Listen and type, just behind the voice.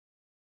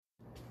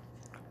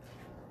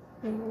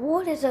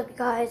What is up,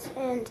 guys?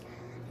 And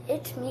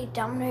it's me,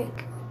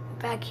 Dominic,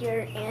 back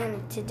here.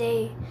 And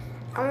today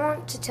I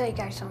want to tell you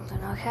guys something,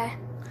 okay?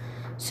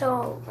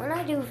 So when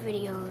I do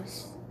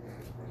videos,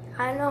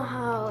 I know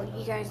how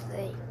you guys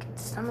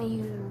some of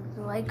you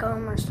like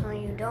them or some of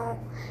you don't,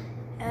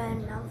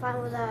 and I'm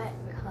fine with that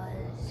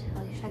because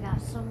at least I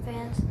got some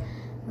fans.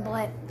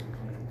 But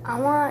I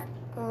want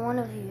one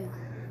of you,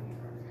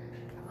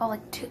 or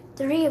like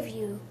three of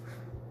you,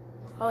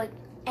 or like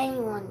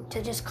anyone,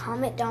 to just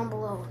comment down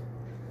below.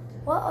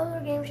 What other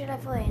game should I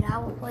play? And I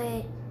will play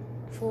it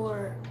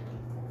for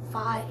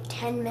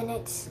 5-10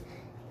 minutes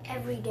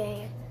every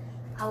day.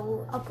 I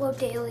will upload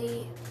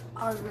daily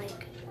on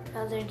like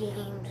other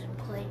games and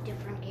play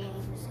different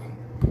games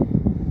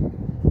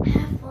and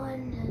have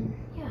fun and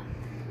yeah.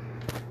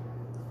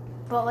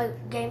 But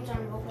like games on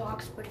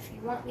Roblox. But if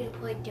you want me to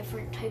play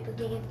different type of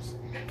games,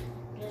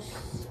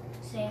 just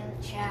say in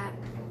the chat,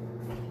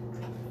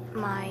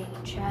 my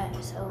chat.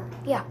 So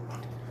yeah,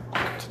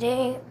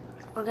 today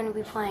we're gonna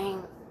be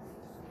playing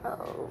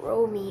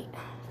Row Meet.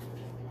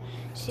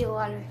 See a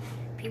lot of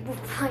people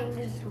playing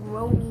this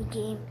Row Meet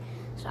game,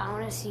 so I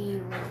want to see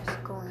what's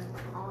going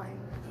on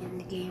in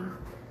the game.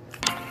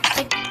 It's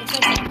like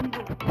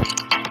Amigo.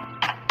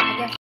 I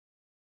guess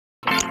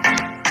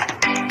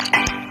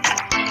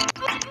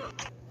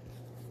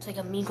it's like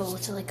Amigo.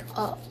 It's like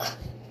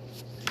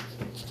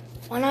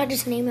why not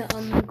just name it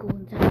Amigo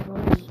instead of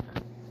Row Meet?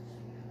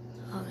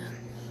 Okay.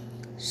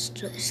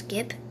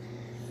 Skip.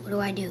 What do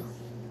I do?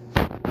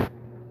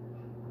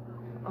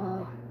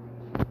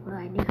 What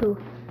I do?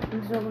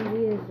 I'm so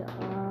confused.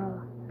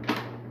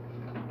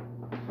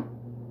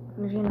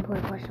 I'm just gonna put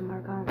a question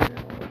mark on. I don't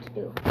know what to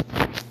do.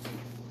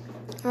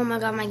 Oh my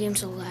god, my game's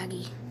so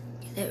laggy.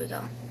 Okay, there we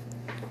go.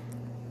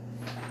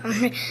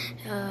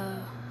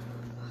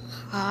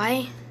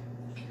 Hi.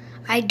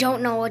 I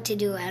don't know what to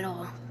do at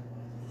all.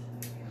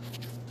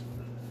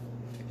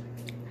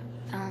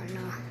 I don't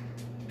know.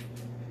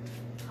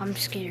 I'm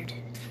scared.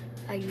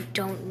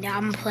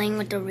 I'm playing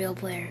with the real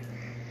player.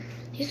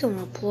 He's a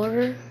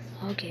reporter.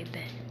 Okay,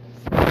 bet.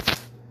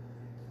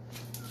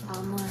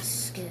 I'm gonna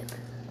skip.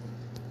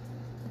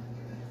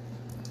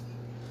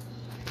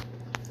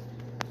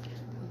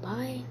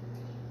 Bye.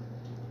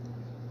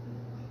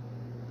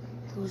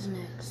 Who's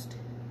next?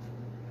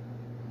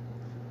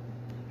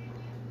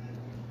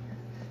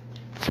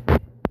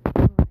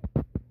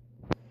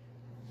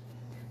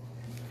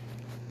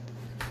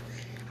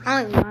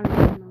 I don't even want to do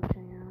no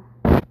channel.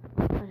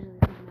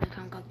 I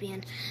can't copy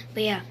in.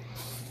 But yeah,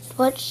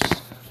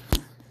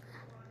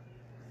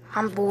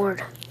 I'm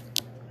bored.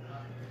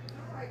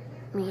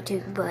 Me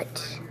too, but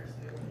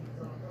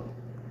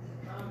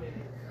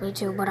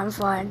I'm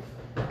fine.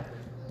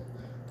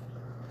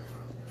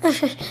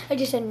 I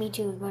just said me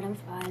too, but I'm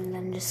fine, and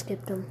then just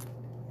skipped them.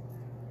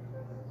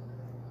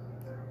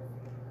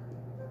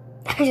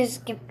 I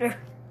just skipped her.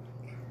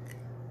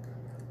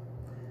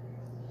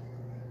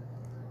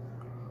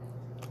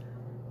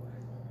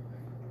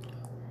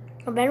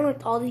 I've been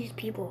with all these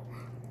people.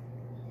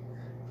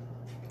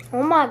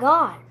 Oh my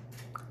god.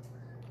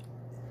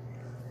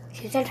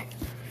 She said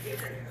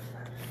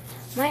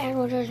my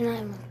AirPods are not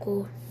even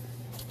cool.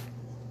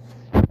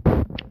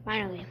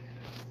 Finally.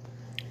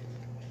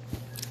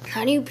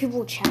 How do you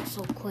people chat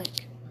so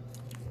quick?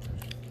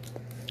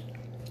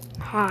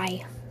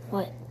 Hi.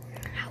 What?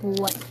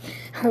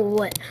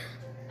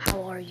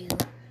 How are you?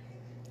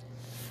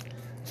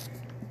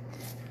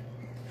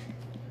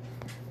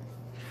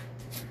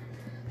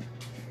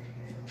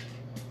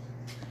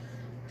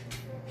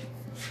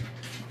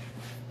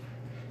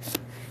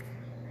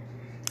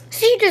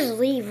 So you just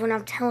leave when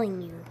I'm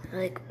telling you.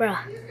 Like, bruh.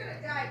 He's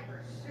gonna die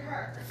for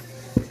sure.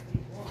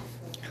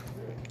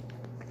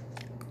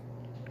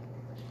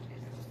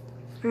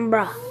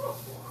 Bruh.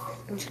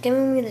 It's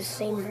giving me the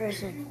same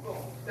person.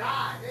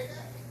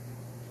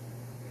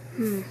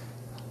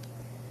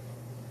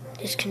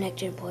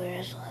 Disconnected player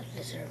has left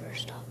the server.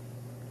 Stop.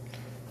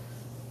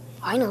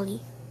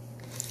 Finally.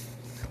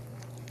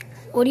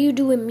 What do you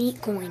do with meat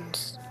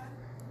coins?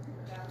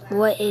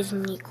 What is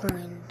meat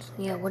coins?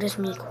 Yeah, what is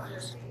meat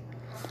coins?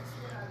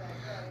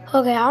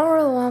 Okay, I don't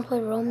really want to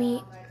play Row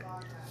Meet,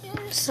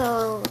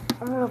 so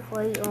I'm gonna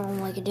play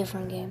like a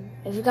different game.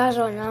 If you guys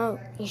don't know,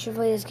 you should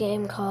play this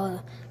game called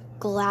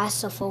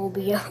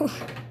Glassophobia.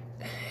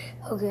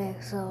 Okay,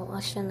 so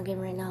let's start the game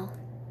right now.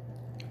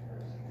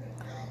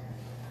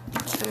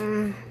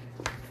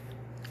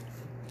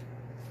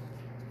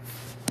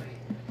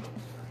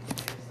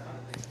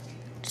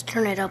 Just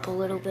turn it up a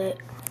little bit.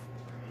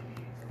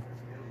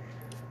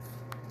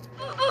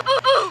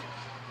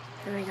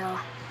 There we go.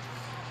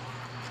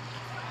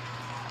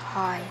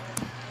 Hi.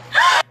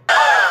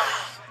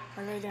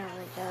 Are they doing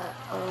like that?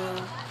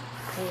 Okay.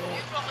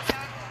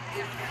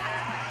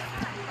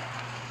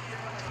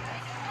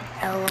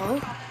 Hello?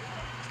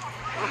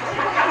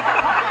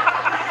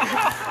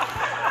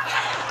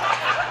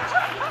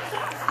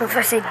 What if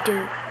I say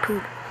do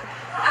poop?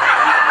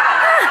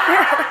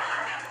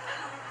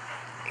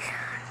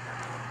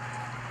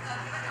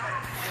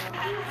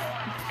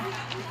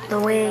 The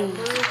way.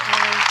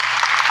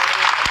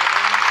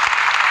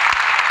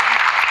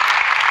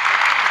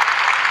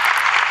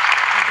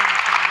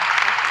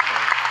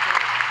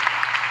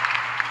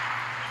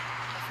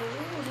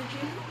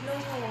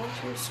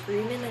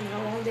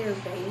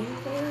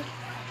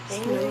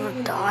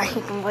 Someone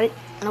dying. What?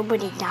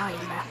 Nobody dying,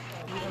 bro.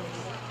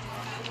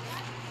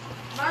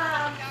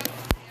 Mom.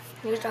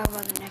 Let's talk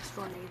about the next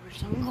door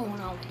neighbors. I'm going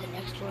on with the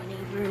next door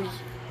neighbors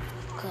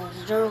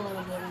because they're a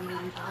little bit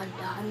mean.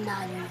 I'm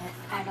not in it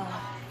at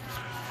all.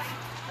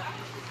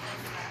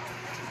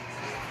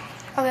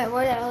 Okay,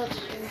 what else?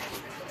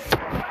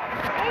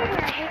 And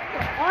I hate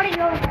the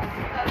audio.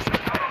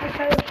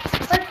 Okay,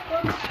 let's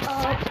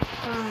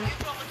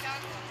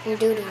go.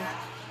 Doo-doo.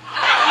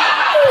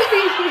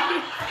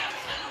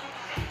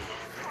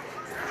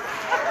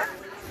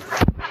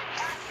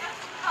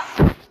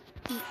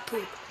 Eat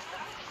poop.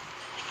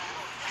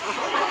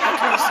 What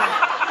can I say?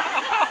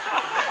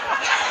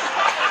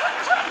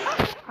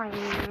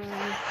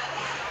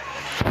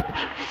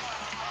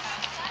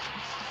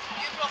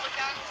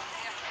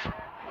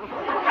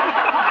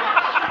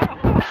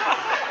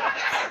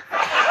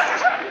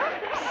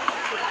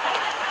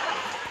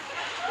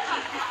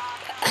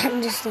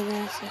 I'm just thinking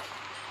that's it.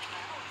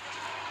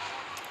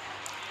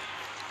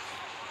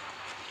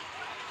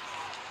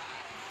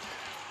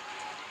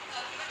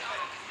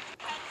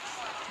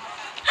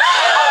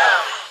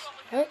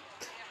 What?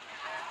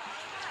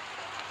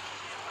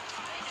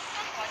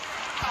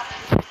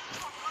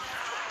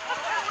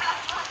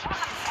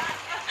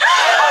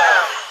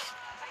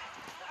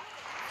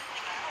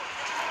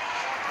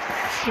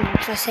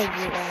 If I say you all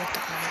the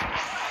time.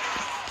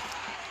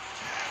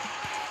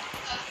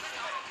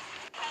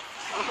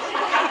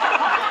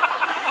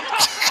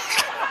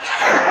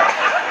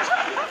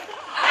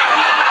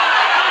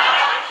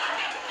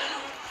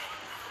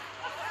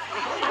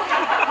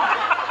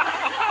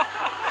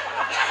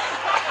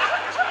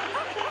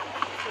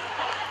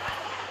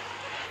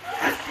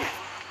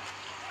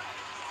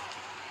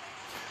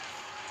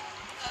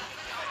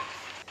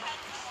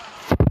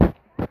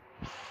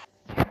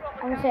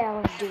 I'm gonna say I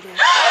love Doodle.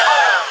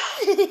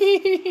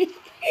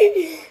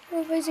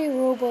 What if I say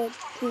robot?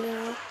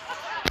 No.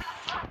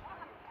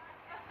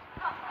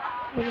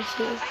 What is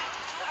he?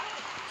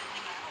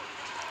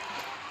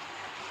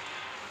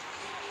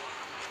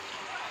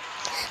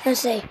 Let's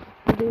say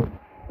Doodle.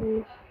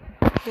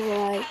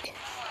 Like.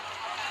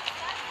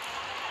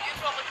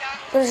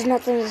 There's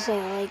nothing to say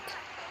like.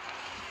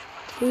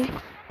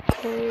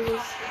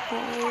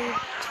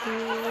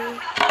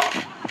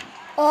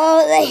 Oh,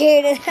 they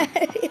hated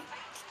it.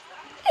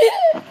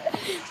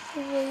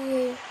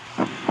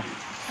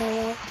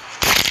 Hello.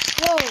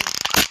 Whoa.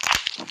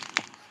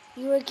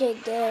 You were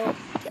kicked out.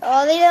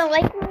 Oh, they didn't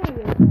like me.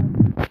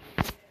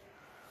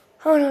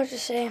 I don't know what to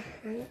say.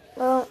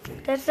 Well,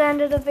 that's the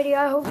end of the video.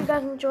 I hope you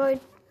guys enjoyed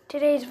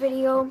today's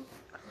video.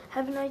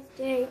 Have a nice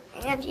day.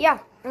 And yeah,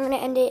 I'm going to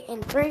end it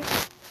in 3,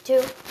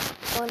 2,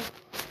 1.